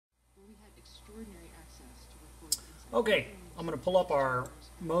Okay, I'm going to pull up our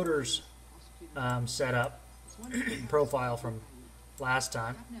motors setup profile from last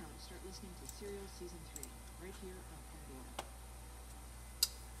time.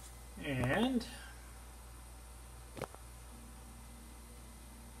 And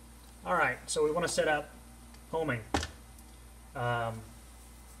alright, so we want to set up homing.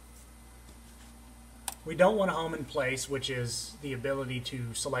 We don't want to home in place, which is the ability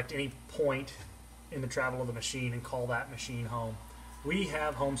to select any point in the travel of the machine and call that machine home. We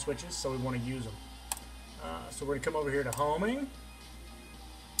have home switches, so we want to use them. So we're going to come over here to homing.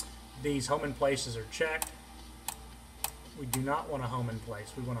 These home in places are checked. We do not want to home in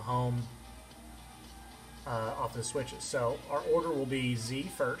place. We want to home off the switches. So our order will be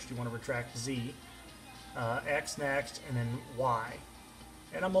Z first. You want to retract Z, X next, and then Y.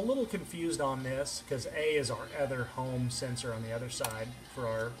 And I'm a little confused on this because A is our other home sensor on the other side for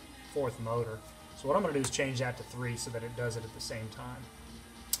our fourth motor. So what I'm going to do is change that to 3 so that it does it at the same time.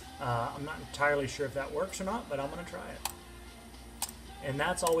 I'm not entirely sure if that works or not, but I'm going to try it. And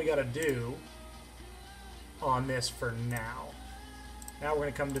that's all we got to do on this for now. Now we're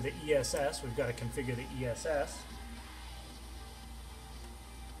going to come to the ESS. We've got to configure the ESS.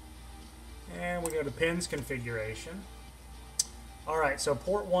 And we go to pins configuration. Alright, so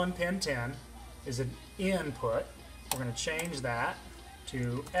port 1 pin 10 is an input. We're going to change that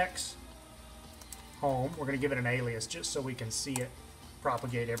to X home. We're going to give it an alias just so we can see it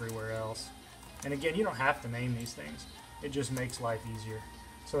propagate everywhere else. And again, you don't have to name these things. It just makes life easier.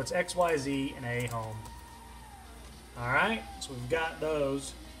 So it's XYZ and A home. Alright, so we've got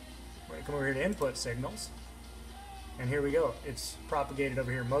those. We're going to come over here to input signals. And here we go. It's propagated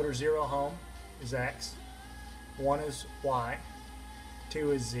over here. Motor 0 home is X. 1 is Y.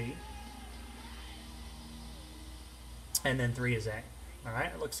 2 is Z. And then 3 is A.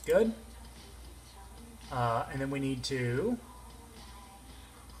 Alright, it looks good. And then we need to...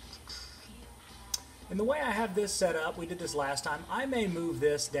 And the way I have this set up, we did this last time, I may move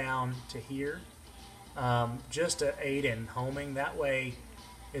this down to here just to aid in homing. That way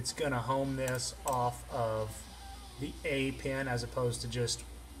it's going to home this off of the A pin as opposed to just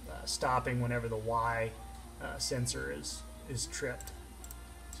stopping whenever the Y sensor is tripped.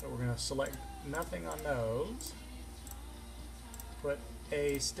 So we're going to select nothing on those. Put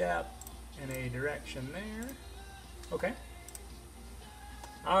a step and a direction there. Okay.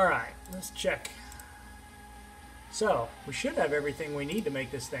 Alright, let's check. So, we should have everything we need to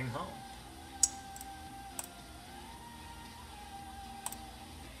make this thing home.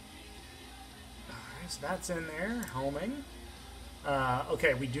 Alright, so that's in there, homing.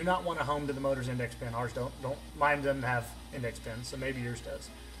 Okay, we do not want to home to the motor's index pin. Ours don't. Mine doesn't have index pins, so maybe yours does.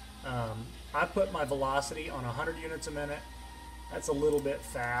 I put my velocity on 100 units a minute. That's a little bit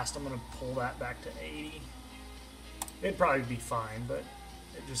fast. I'm going to pull that back to 80. It'd probably be fine, but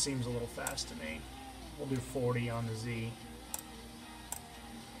it just seems a little fast to me. We'll do 40 on the Z.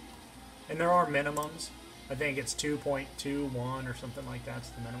 And there are minimums. I think it's 2.21 or something like that's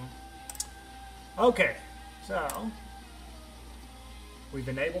the minimum. Okay, so we've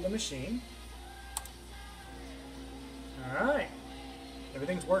enabled the machine. Alright.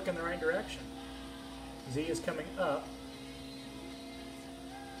 Everything's working the right direction. Z is coming up.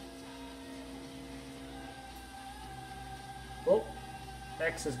 Oh,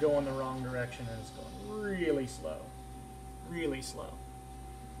 X is going the wrong direction and it's going really slow. Really slow.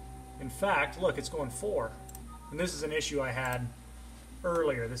 In fact, look, it's going 4. And this is an issue I had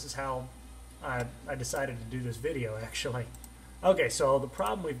earlier. This is how I decided to do this video, actually. Okay, so the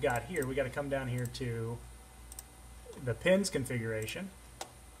problem we've got here, we got to come down here to the pins configuration.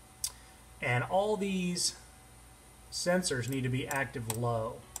 And all these sensors need to be active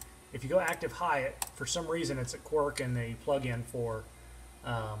low. If you go active high, for some reason it's a quirk in the plugin for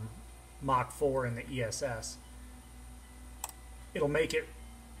Mach4 and the ESS. It'll make it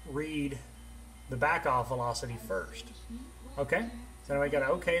read the back-off velocity first. Okay? So now we got to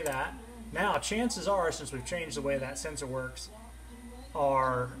OK that. Now, chances are, since we've changed the way that sensor works,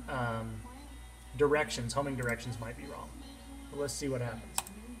 our directions, homing directions, might be wrong. But let's see what happens.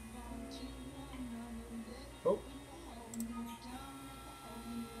 Oh.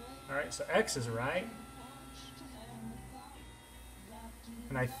 Alright, so X is right.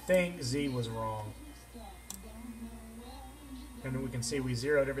 And I think Z was wrong. And we can see we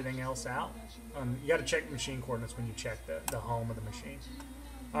zeroed everything else out. You got to check machine coordinates when you check the home of the machine.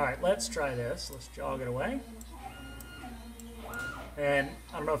 Alright, let's try this. Let's jog it away. And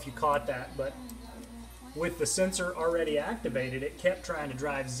I don't know if you caught that, but with the sensor already activated, it kept trying to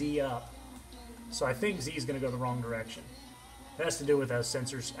drive Z up. So I think Z is going to go the wrong direction. It has to do with those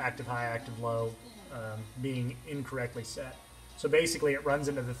sensors, active high, active low, being incorrectly set. So basically it runs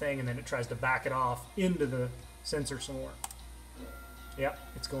into the thing and then it tries to back it off into the sensor some more. Yep,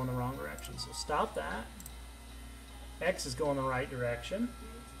 it's going the wrong direction. So stop that. X is going the right direction.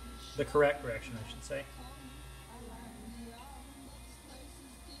 The correct direction, I should say.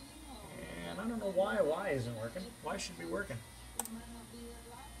 And I don't know why Y isn't working. Y should be working.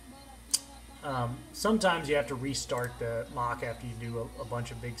 Sometimes you have to restart the Mach after you do a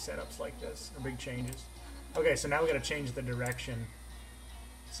bunch of big setups like this, or big changes. Okay, so now we got to change the direction.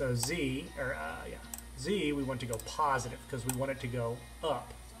 So Z, we want to go positive because we want it to go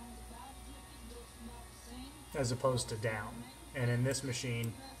up as opposed to down. And in this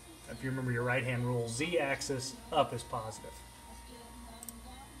machine, if you remember your right-hand rule, Z-axis up is positive.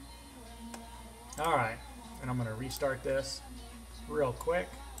 All right, and I'm going to restart this real quick.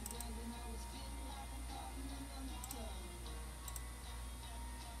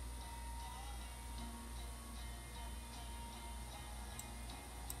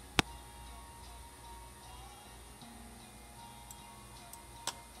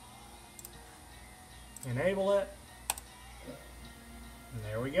 Enable it. And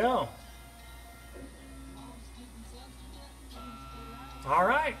there we go. All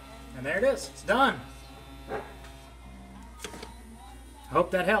right, and there it is. It's done. I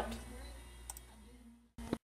hope that helped.